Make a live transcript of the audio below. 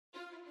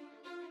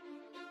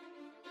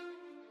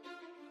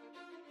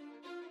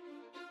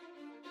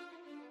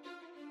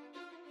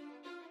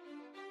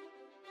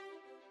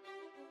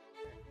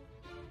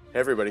Hey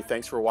everybody,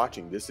 thanks for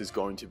watching. This is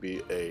going to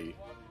be a,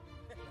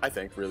 I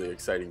think, really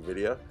exciting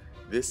video.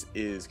 This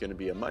is going to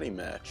be a money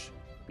match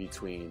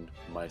between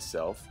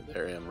myself,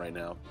 there I am right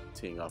now,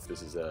 teeing off.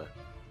 This is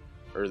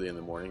early in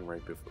the morning,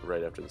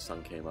 right after the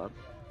sun came up,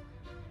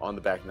 on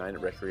the back nine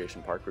at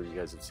Recreation Park, where you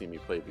guys have seen me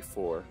play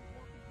before,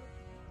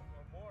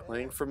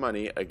 playing for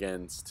money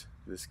against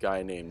this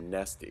guy named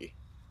Nesty.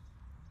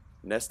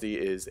 Nesty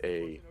is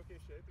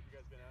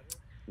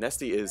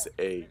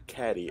a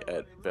caddy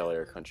at Bel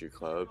Air Country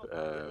Club,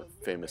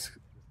 famous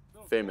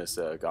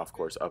golf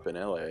course up in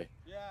LA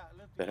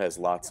that has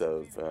lots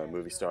of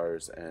movie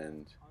stars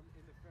and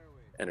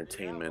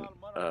entertainment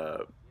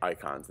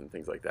icons and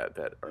things like that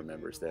that are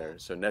members there.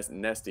 So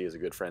Nesty is a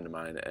good friend of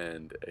mine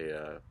and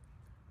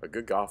a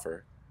good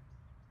golfer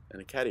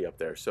and a caddy up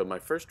there. So my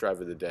first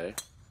drive of the day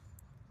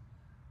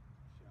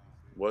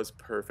was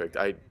perfect.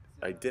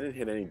 I didn't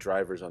hit any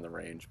drivers on the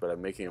range, but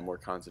I'm making a more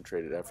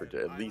concentrated effort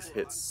to at least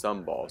hit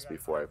some balls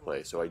before I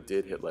play. So I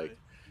did hit like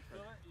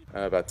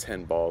about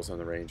 10 balls on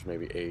the range,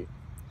 maybe 8.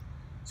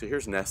 So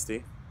here's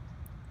Nesty,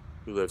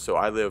 who lives, so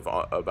I live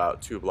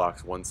about 2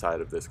 blocks one side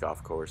of this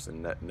golf course,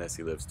 and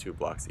Nesty lives 2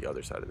 blocks the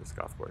other side of this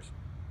golf course.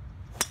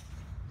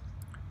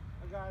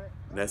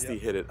 Nesty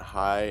hit it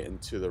high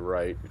and to the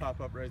right. Pop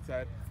up right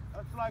side.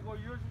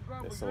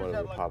 Someone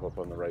will pop up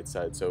on the right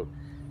side. So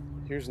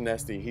here's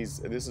Nesty.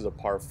 This is a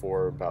par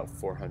 4, about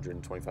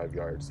 425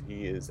 yards.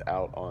 He is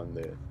out on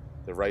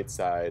the right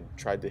side.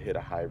 Tried to hit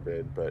a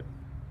hybrid, but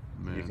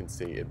you can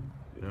see it.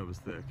 That was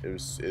thick.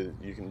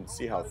 You can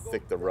see how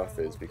thick the rough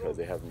is because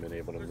they haven't been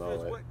able to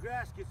mow it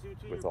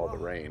with all the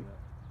rain.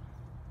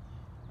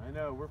 I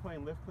know. We're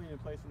playing lift clean in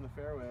place in the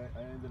fairway.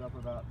 I ended up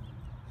about.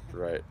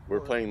 Right.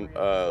 We're playing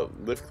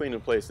lift clean in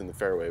place in the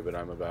fairway, but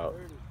I'm about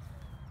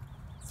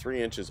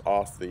 3 inches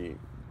off the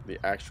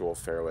actual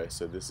fairway.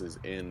 So this is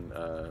in.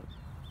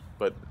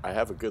 But I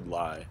have a good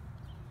lie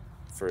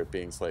for it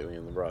being slightly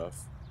in the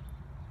rough.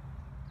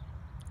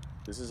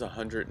 This is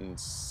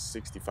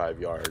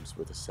 165 yards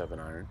with a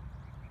 7-iron.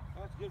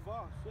 That's a good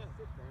ball. Shit.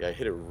 Yeah, I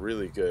hit it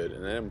really good,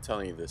 and then I'm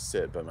telling you to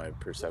sit, but my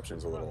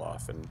perception's a little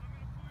off. And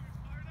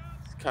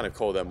it's kind of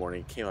cold that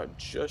morning. Came out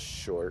just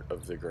short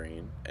of the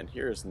green, and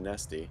here's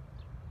Nesty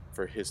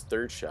for his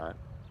 3rd shot.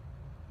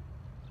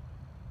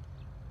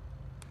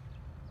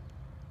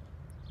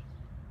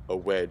 A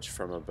wedge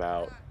from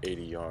about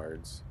 80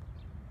 yards,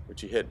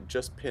 which he hit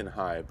just pin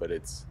high, but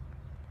it's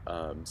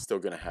still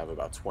going to have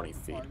about 20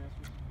 feet.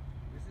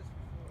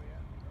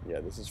 Yeah,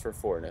 this is for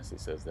 4, Nesty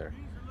says there.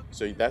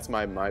 So that's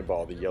my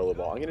ball, the yellow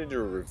ball. I'm going to do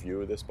a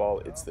review of this ball.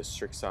 It's the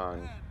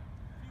Strixon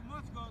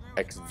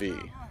XV.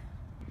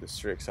 The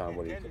Strixon,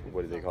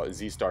 what do they call it?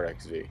 Z-Star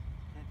XV.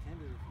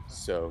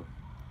 So,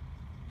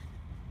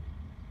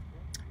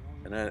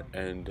 and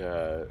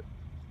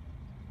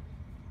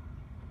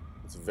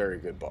it's a very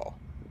good ball.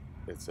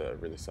 It's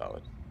really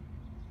solid.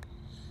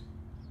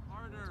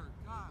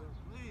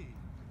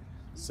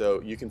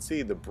 So you can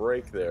see the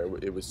break there.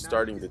 It was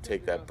starting to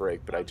take that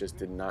break, but I just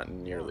did not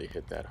nearly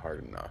hit that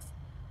hard enough.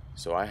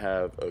 So I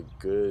have a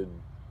good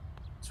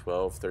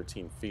 12,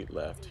 13 feet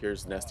left.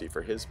 Here's Nesty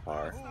for his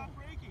par.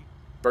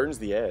 Burns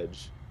the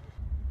edge,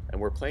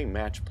 and we're playing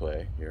match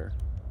play here.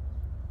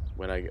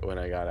 When I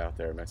got out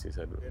there, Nesty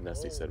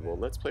said, "Well,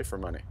 let's play for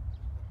money."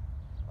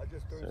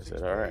 So I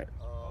said, "All right,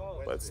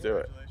 let's do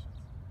it."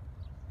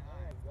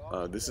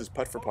 This is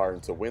putt for par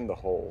and to win the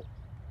hole.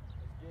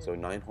 So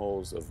 9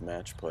 holes of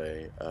match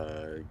play,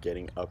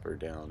 getting up or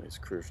down is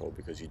crucial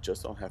because you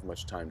just don't have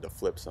much time to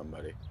flip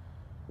somebody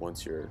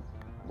once you're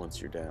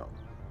down.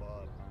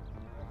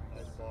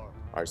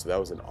 Alright, so that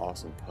was an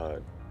awesome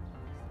putt.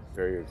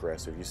 Very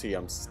aggressive. You see,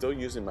 I'm still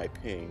using my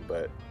ping,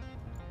 but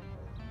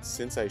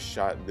since I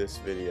shot this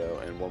video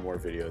and one more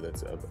video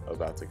that's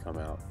about to come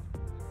out,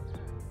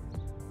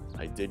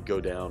 I did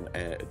go down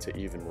to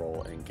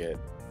Evnroll and get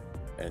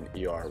an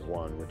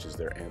ER1, which is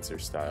their answer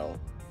style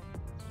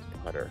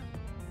putter.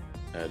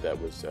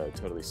 That was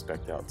totally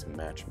spec'd out to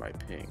match my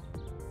ping.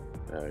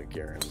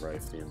 Guerin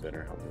Rife, the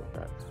inventor, helped me with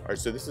that. Alright,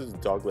 so this is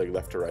dogleg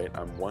left to right.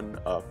 I'm 1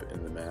 up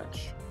in the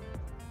match.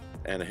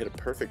 And I hit a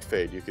perfect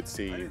fade. You could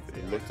see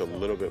it looked a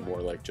little bit more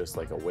like just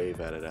like a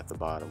wave at it at the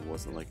bottom. It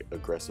wasn't like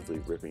aggressively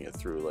ripping it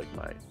through like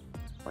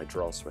my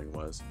draw swing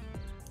was.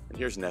 And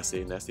here's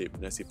Nesty. Nesty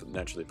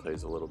naturally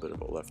plays a little bit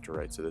of a left to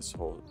right, so this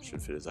hole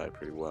should fit his eye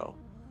pretty well.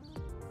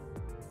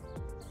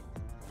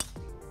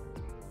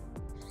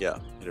 Yeah,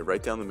 hit it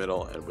right down the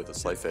middle and with a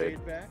slight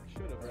fade. Back?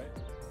 Should have, right?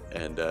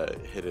 And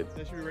hit it.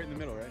 That should be right in the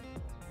middle, right?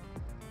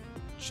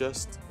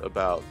 Just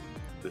about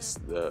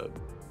the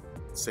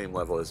same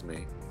level as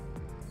me.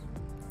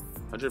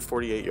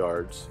 148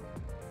 yards.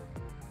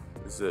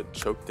 This is a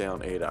choked down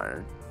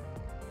 8-iron.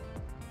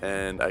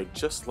 And I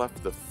just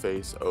left the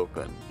face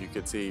open. You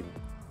could see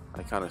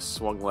I kind of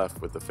swung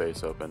left with the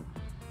face open.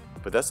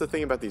 But that's the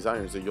thing about these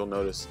irons that you'll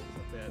notice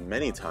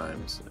many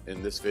times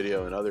in this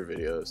video and other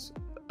videos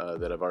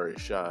that I've already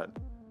shot.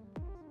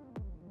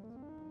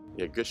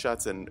 Yeah, good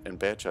shots and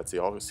bad shots, they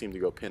always seem to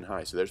go pin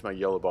high. So there's my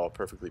yellow ball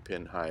perfectly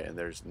pinned high, and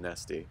there's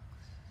Nesty.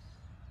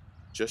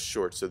 Just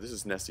short, so this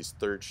is Nesty's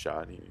 3rd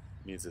shot.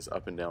 Needs this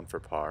up and down for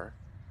par.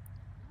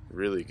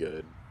 Really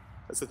good.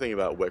 That's the thing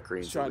about wet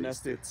greens, Shot at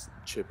least. Nesty. Its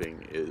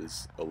chipping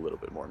is a little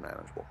bit more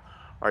manageable.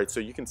 Alright, so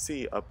you can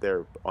see up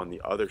there on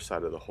the other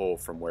side of the hole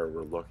from where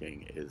we're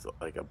looking is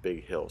like a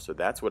big hill. So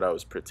that's what I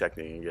was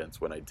protecting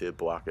against when I did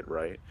block it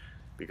right.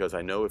 Because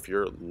I know if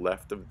you're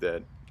left of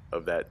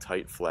that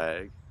tight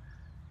flag,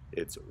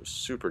 it's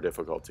super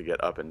difficult to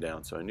get up and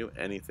down. So I knew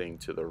anything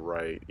to the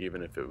right,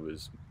 even if it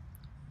was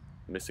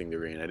missing the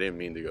green, I didn't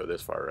mean to go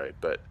this far right,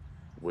 but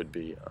would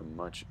be a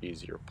much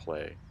easier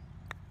play.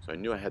 So I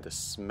knew I had to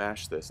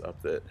smash this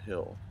up that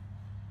hill.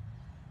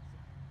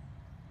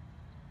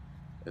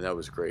 And that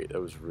was great.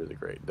 That was really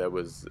great. That's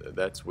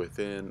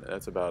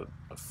about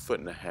a foot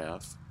and a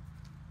half.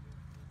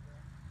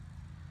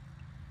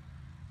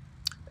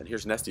 And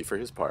here's Nesty for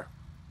his par.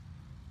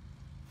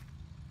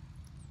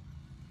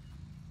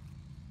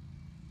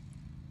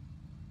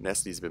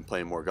 Nesty's been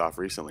playing more golf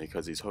recently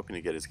because he's hoping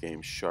to get his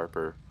game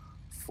sharper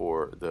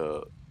for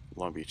the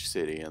Long Beach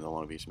City and the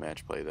Long Beach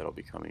match play that'll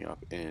be coming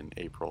up in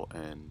April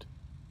and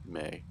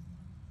May.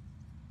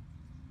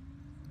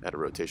 Had a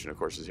rotation of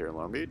courses here in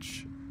Long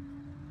Beach.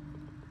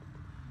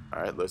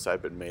 Alright, low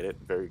side but made it.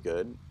 Very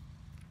good.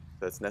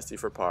 That's Nesty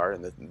for par,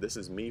 and this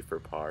is me for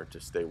par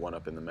to stay one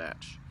up in the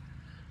match.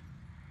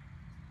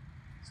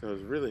 So I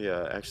was really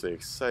actually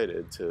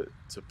excited to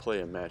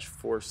play a match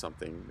for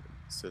something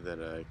so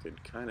that I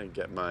could kind of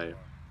get my...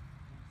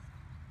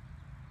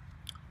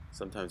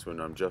 Sometimes when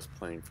I'm just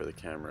playing for the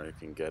camera, I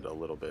can get a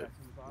little bit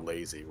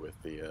lazy with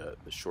the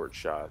short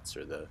shots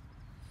or the,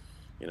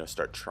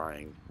 start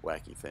trying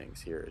wacky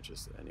things. Here,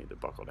 I need to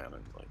buckle down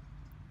and like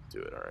do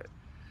it. All right,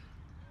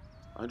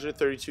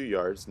 132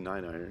 yards,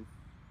 9 iron,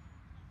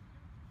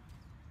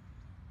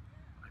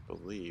 I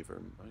believe,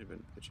 or might have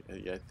been pitching.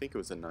 Yeah, I think it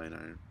was a 9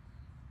 iron.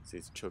 See,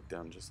 it's choked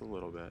down just a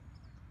little bit,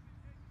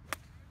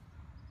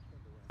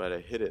 but I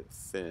hit it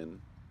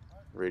thin.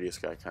 Radius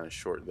got kind of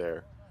short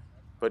there.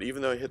 But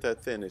even though I hit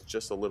that thin, it's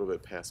just a little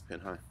bit past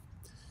pin high.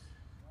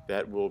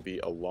 That will be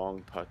a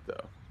long putt,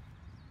 though.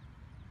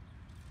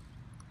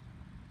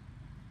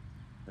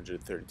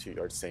 132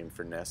 yards, same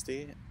for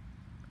Nesty.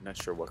 I'm not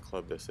sure what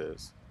club this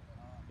is.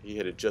 He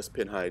hit it just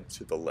pin high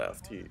to the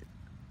left.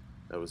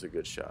 That was a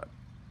good shot.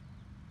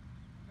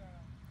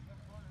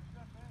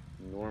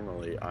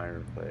 Normally,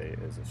 iron play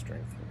is a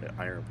strength.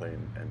 Iron play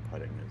and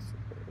putting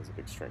is a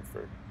big strength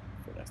for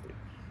Nesty.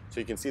 So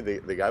you can see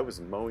the guy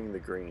was mowing the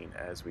green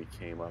as we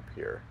came up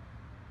here.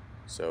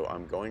 So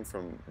I'm going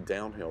from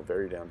downhill,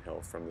 very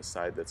downhill, from the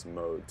side that's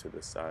mowed to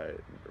the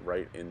side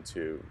right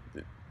into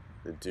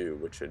the dew,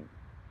 which should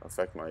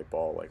affect my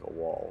ball like a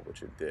wall,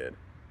 which it did.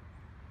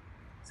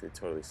 So it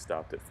totally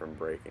stopped it from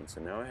breaking.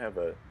 So now I have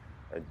a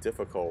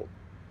difficult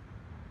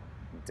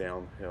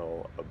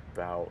downhill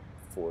about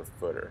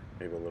 4-footer,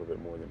 maybe a little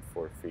bit more than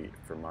 4 feet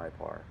for my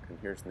par. And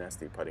here's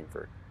Nesty putting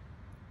for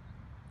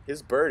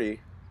his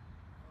birdie.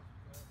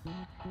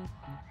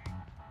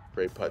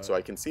 Great putt. So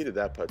I conceded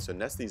that putt. So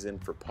Nesty's in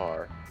for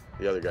par.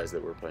 The other guys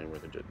that we're playing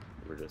with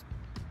were just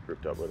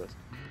grouped up with us.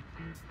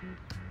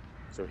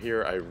 So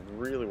here I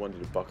really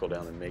wanted to buckle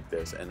down and make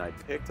this, and I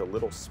picked a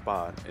little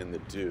spot in the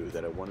dew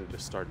that I wanted to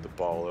start the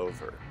ball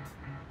over.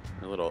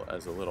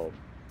 As a little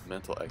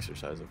mental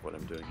exercise of what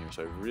I'm doing here.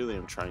 So I really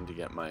am trying to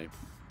get my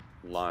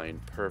line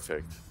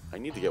perfect. I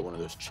need to get one of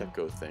those check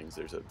go things.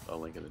 There's a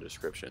link in the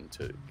description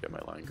to get my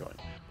line going.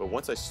 But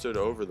once I stood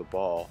over the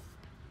ball,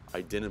 I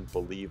didn't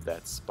believe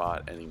that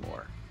spot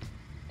anymore,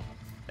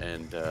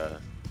 and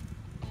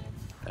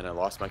I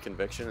lost my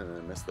conviction and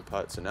I missed the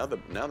putt. So now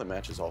the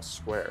match is all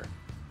square.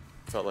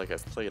 Felt like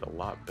I've played a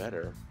lot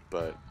better,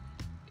 but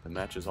the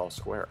match is all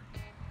square.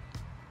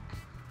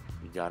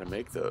 You got to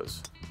make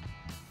those.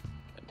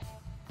 And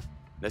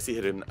Nesty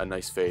hit a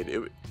nice fade.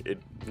 It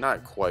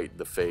not quite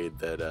the fade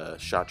that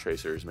Shot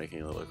Tracer is making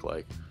it look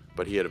like,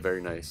 but he had a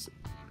very nice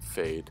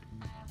fade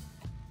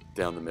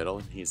down the middle,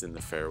 and he's in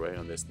the fairway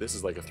on this. This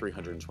is like a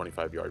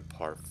 325-yard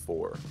par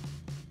 4.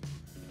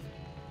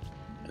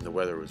 And the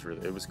weather was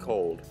it was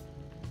cold,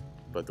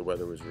 but the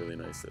weather was really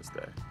nice this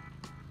day.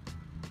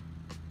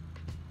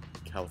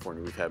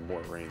 California, we've had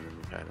more rain than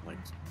we've had in like,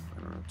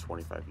 I don't know,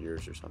 25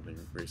 years or something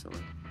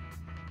recently.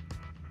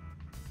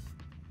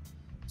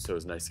 So it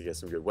was nice to get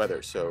some good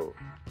weather. So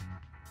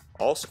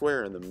all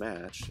square in the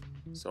match.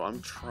 So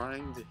I'm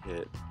trying to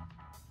hit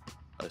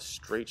a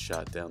straight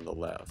shot down the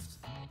left.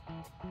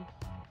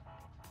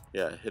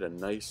 Yeah, hit a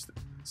nice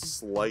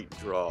slight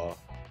draw.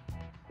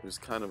 It was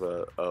kind of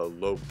a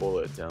low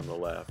bullet down the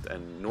left,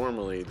 and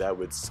normally that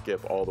would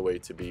skip all the way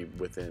to be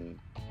within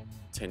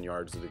 10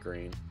 yards of the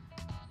green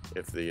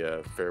if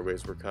the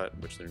fairways were cut,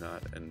 which they're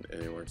not, and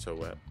they weren't so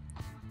wet.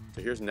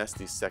 So here's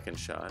Nesty's second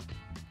shot.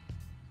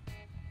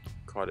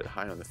 Caught it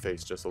high on the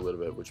face just a little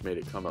bit, which made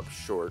it come up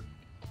short.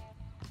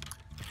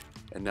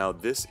 And now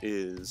this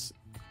is...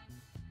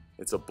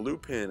 It's a blue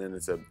pin and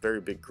it's a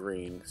very big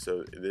green,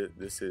 so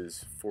this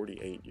is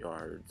 48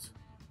 yards.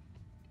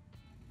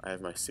 I have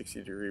my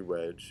 60-degree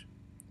wedge,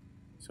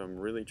 so I'm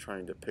really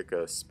trying to pick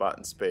a spot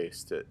in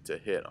space to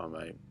hit on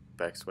my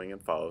backswing and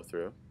follow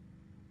through.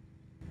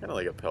 Kind of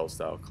like a Pell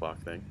style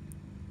clock thing.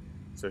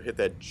 So hit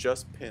that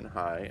just pin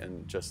high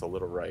and just a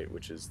little right,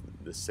 which is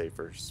the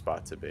safer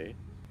spot to be.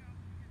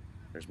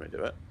 Here's my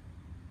divot.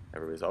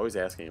 Everybody's always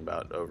asking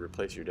about, oh,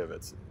 replace your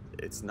divots.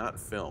 It's not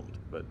filmed,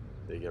 but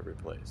they get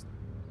replaced.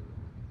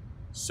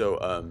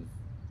 So,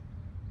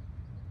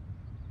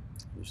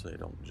 usually I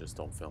don't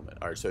film it.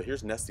 All right, so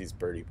here's Nesty's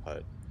birdie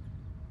putt.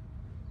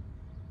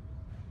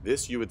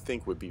 This you would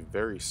think would be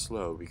very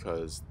slow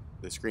because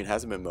this green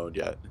hasn't been mowed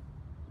yet.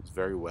 It's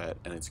very wet,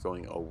 and it's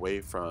going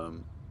away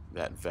from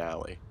that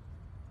valley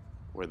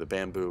where the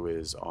bamboo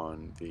is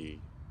on the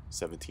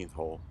 17th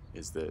hole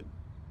is the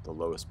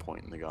lowest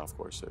point in the golf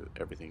course, so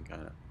everything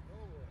kind of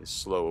is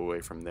slow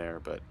away from there.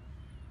 But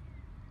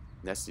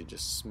Nesty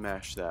just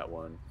smashed that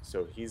one,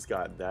 so he's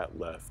got that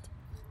left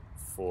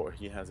for,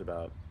 he has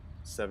about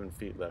 7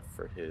 feet left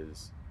for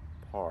his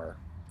par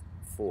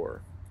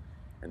 4,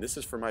 and this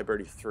is for my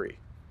birdie 3,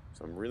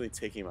 so I'm really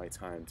taking my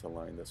time to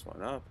line this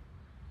one up.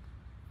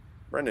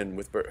 Brendan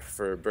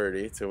for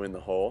birdie to win the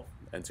hole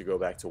and to go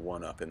back to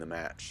 1 up in the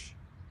match.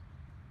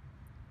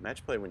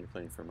 Match play when you're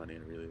playing for money I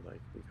really like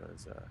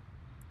because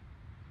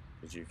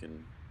you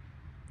can,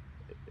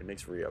 it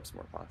makes re-ups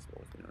more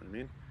possible, if you know what I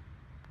mean.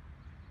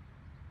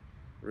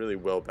 Really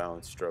well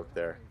balanced stroke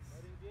there.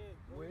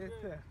 I'm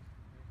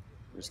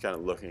just kind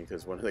of looking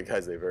because one of the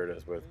guys they vered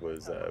us with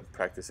was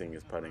practicing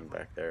his putting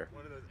back there.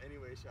 One of those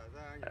anyway shots.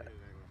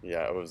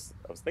 Yeah, I was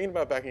thinking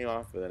about backing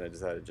off, but then I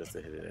decided just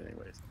to hit it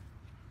anyways.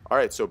 All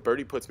right, so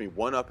birdie puts me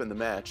 1 up in the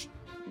match.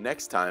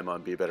 Next time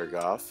on Be Better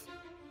Golf,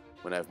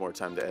 when I have more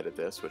time to edit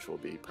this, which will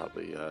be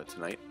probably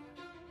tonight,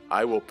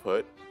 I will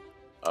put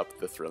up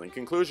the thrilling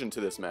conclusion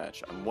to this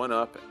match. I'm 1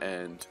 up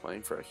and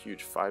playing for a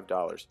huge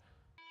 $5.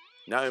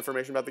 Now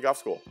information about the golf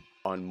school.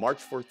 On March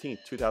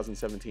 14th,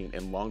 2017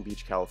 in Long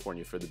Beach,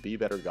 California for the Be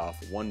Better Golf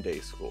one-day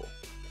school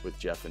with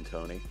Jeff and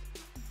Tony.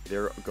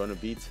 They're going to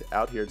be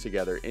out here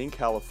together in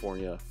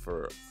California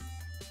for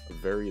a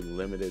very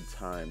limited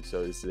time.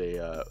 So this is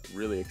a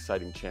really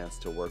exciting chance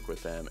to work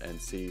with them and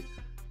see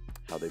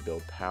how they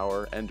build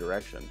power and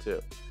direction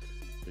too.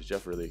 Because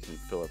Jeff really can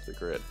fill up the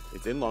grid.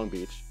 It's in Long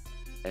Beach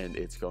and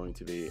it's going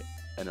to be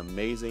an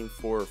amazing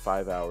 4 or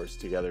 5 hours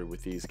together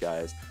with these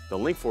guys. The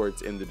link for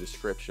it's in the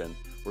description.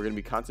 We're going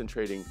to be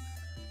concentrating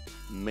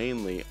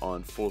mainly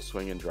on full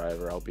swing and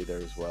driver. I'll be there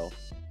as well.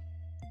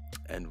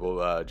 And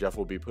Jeff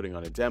will be putting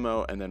on a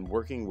demo and then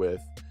working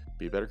with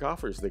Be Better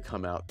Golfers that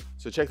come out.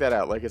 So check that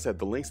out. Like I said,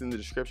 the link's in the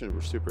description.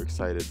 We're super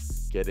excited.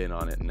 Get in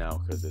on it now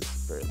because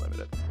it's very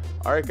limited.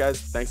 All right, guys.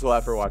 Thanks a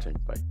lot for watching.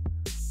 Bye.